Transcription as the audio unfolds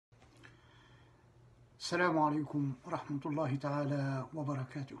السلام عليكم ورحمة الله تعالى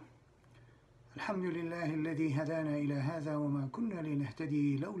وبركاته. الحمد لله الذي هدانا إلى هذا وما كنا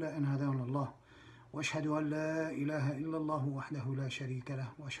لنهتدي لولا أن هدانا الله، وأشهد أن لا إله إلا الله وحده لا شريك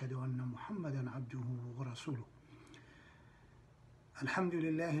له، وأشهد أن محمدا عبده ورسوله. الحمد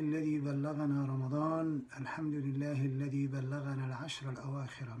لله الذي بلغنا رمضان، الحمد لله الذي بلغنا العشر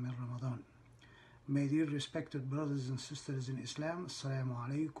الأواخر من رمضان. My dear respected brothers and sisters in Islam, Assalamu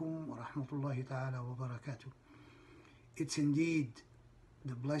alaikum wa rahmatullahi ta'ala wa barakatuh. It's indeed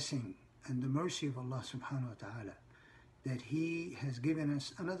the blessing and the mercy of Allah subhanahu wa ta'ala that He has given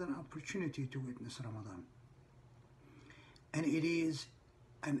us another opportunity to witness Ramadan. And it is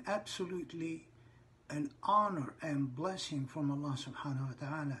absolutely an honor and blessing from Allah subhanahu wa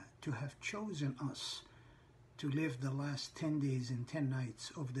ta'ala to have chosen us to live the last 10 days and 10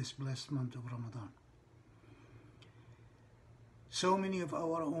 nights of this blessed month of Ramadan. So many of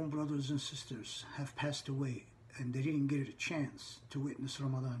our own brothers and sisters have passed away and they didn't get a chance to witness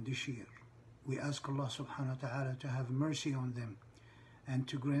Ramadan this year. We ask Allah subhanahu wa ta'ala to have mercy on them and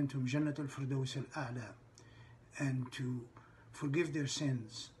to grant them Jannat al-Firdaus al-A'la and to forgive their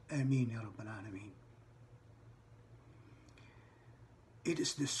sins. Ameen ya Rabbal Alameen. It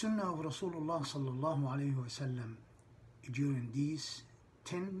is the sunnah of Rasulullah sallallahu alayhi wa sallam during these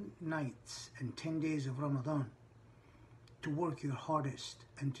 10 nights and 10 days of Ramadan to work your hardest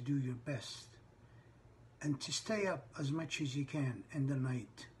and to do your best and to stay up as much as you can in the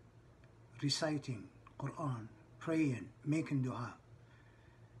night, reciting Quran, praying, making dua.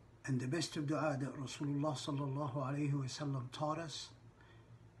 And the best of dua that Rasulullah sallallahu alayhi wa sallam taught us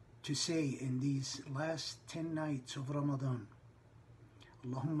to say in these last 10 nights of Ramadan: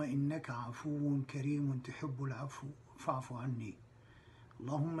 اللهم إنك عفو كريم تحب العفو فاعف عني.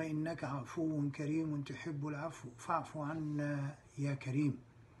 اللهم إنك عفو كريم تحب العفو فاعف عنا يا كريم.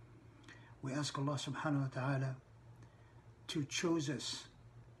 We ask Allah subhanahu wa ta'ala to choose us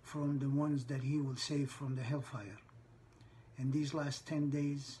from the ones that He will save from the hellfire. In these last 10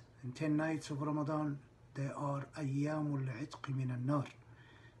 days and 10 nights of Ramadan, they are أيام العتق من النار,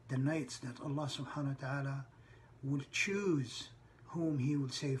 the nights that Allah subhanahu wa ta'ala will choose whom He will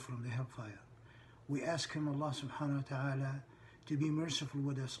save from the hellfire. We ask Him, Allah subhanahu wa ta'ala, to be merciful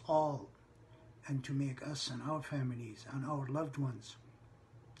with us all and to make us and our families and our loved ones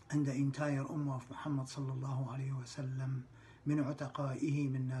and the entire ummah of Muhammad sallallahu alayhi wa sallam min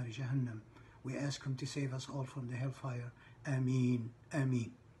utaqaihi min nar jahannam. We ask Him to save us all from the hellfire. Ameen,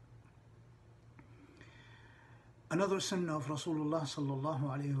 ameen. Another sunnah of Rasulullah sallallahu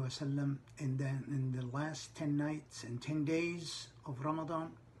alayhi wa sallam in the last 10 nights and 10 days of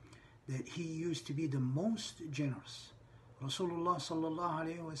Ramadan, that He used to be the most generous. Rasulullah sallallahu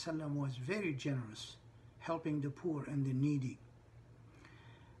alayhi wa sallam was very generous, helping the poor and the needy.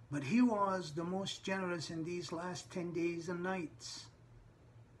 But He was the most generous in these last 10 days and nights.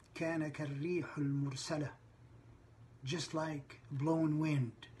 كان كالريح المرسلة, just like blowing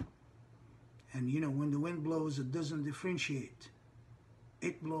wind. And you know, when the wind blows, it doesn't differentiate.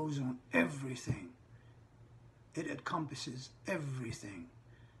 It blows on everything. It encompasses everything.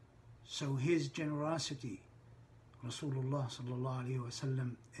 So His generosity, Rasulullah sallallahu alayhi wa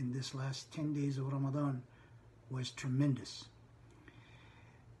sallam, in this last 10 days of Ramadan was tremendous.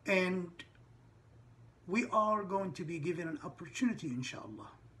 And we are going to be given an opportunity,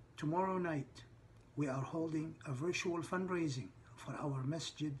 inshallah. Tomorrow night, we are holding a virtual fundraising for our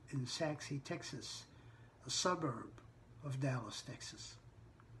masjid in Saxe, Texas, a suburb of Dallas, Texas.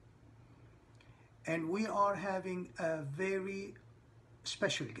 And we are having a very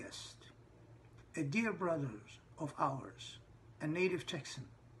special guest, a dear brother of ours, a native Texan,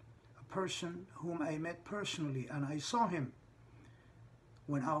 a person whom I met personally, and I saw him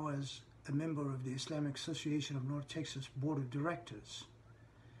when I was a member of the Islamic Association of North Texas Board of Directors.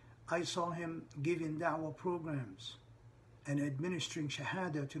 I saw him giving da'wah programs and administering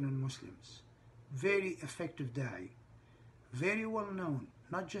shahada to non-Muslims. Very effective da'i, very well known,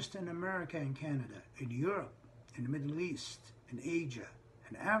 not just in America and Canada, in Europe, in the Middle East, in Asia,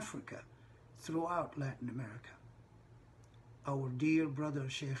 in Africa, throughout Latin America. Our dear brother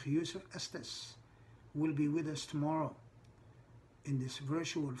Sheikh Yusuf Estes will be with us tomorrow in this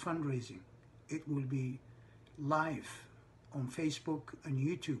virtual fundraising. It will be live on Facebook and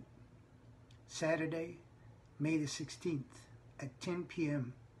YouTube, Saturday, May the 16th at 10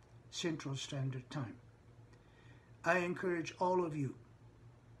 p.m. Central Standard Time. I encourage all of you,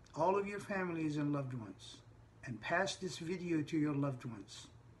 all of your families and loved ones, and pass this video to your loved ones.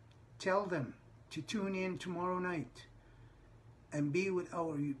 Tell them to tune in tomorrow night and be with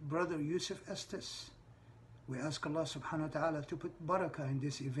our brother Yusuf Estes. We ask Allah subhanahu wa ta'ala to put barakah in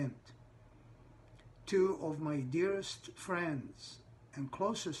this event, Two of my dearest friends and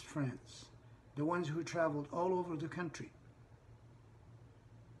closest friends, the ones who traveled all over the country,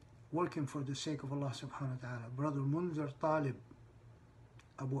 working for the sake of Allah subhanahu wa ta'ala, Brother Munzir Talib,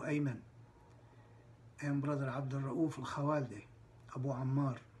 Abu Ayman, and Brother Abdul Rauf Al-Khawaldi, Abu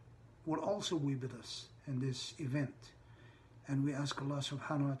Ammar, will also be with us in this event. And we ask Allah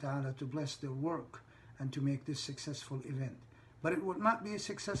subhanahu wa ta'ala to bless their work and to make this successful event. But it would not be a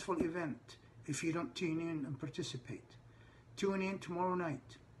successful event if you don't tune in and participate. Tune in tomorrow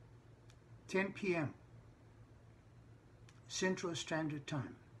night, 10 p.m. Central Standard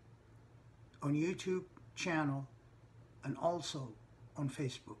Time, on YouTube channel and also on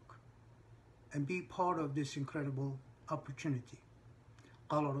Facebook, and be part of this incredible opportunity.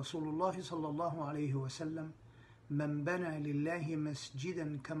 قال رسول الله صلى الله عليه وسلم من بنى لله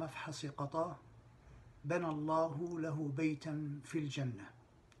مسجدا كمفحص قطاه بنى الله له بيتا في الجنة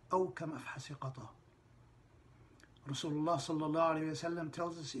أو كمفحص قطاه. Rasulullah sallallahu alayhi wa sallam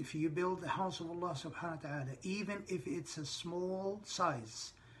tells us, if you build the house of Allah subhanahu wa ta'ala, even if it's a small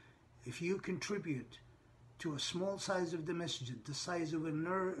size, if you contribute to a small size of the masjid, the size of a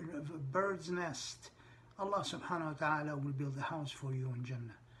bird's nest, Allah subhanahu wa ta'ala will build a house for you in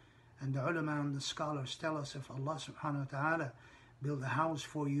Jannah. And the ulama and the scholars tell us, if Allah subhanahu wa ta'ala build a house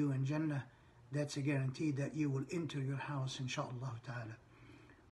for you in Jannah, that's a guarantee that you will enter your house inshaAllah ta'ala.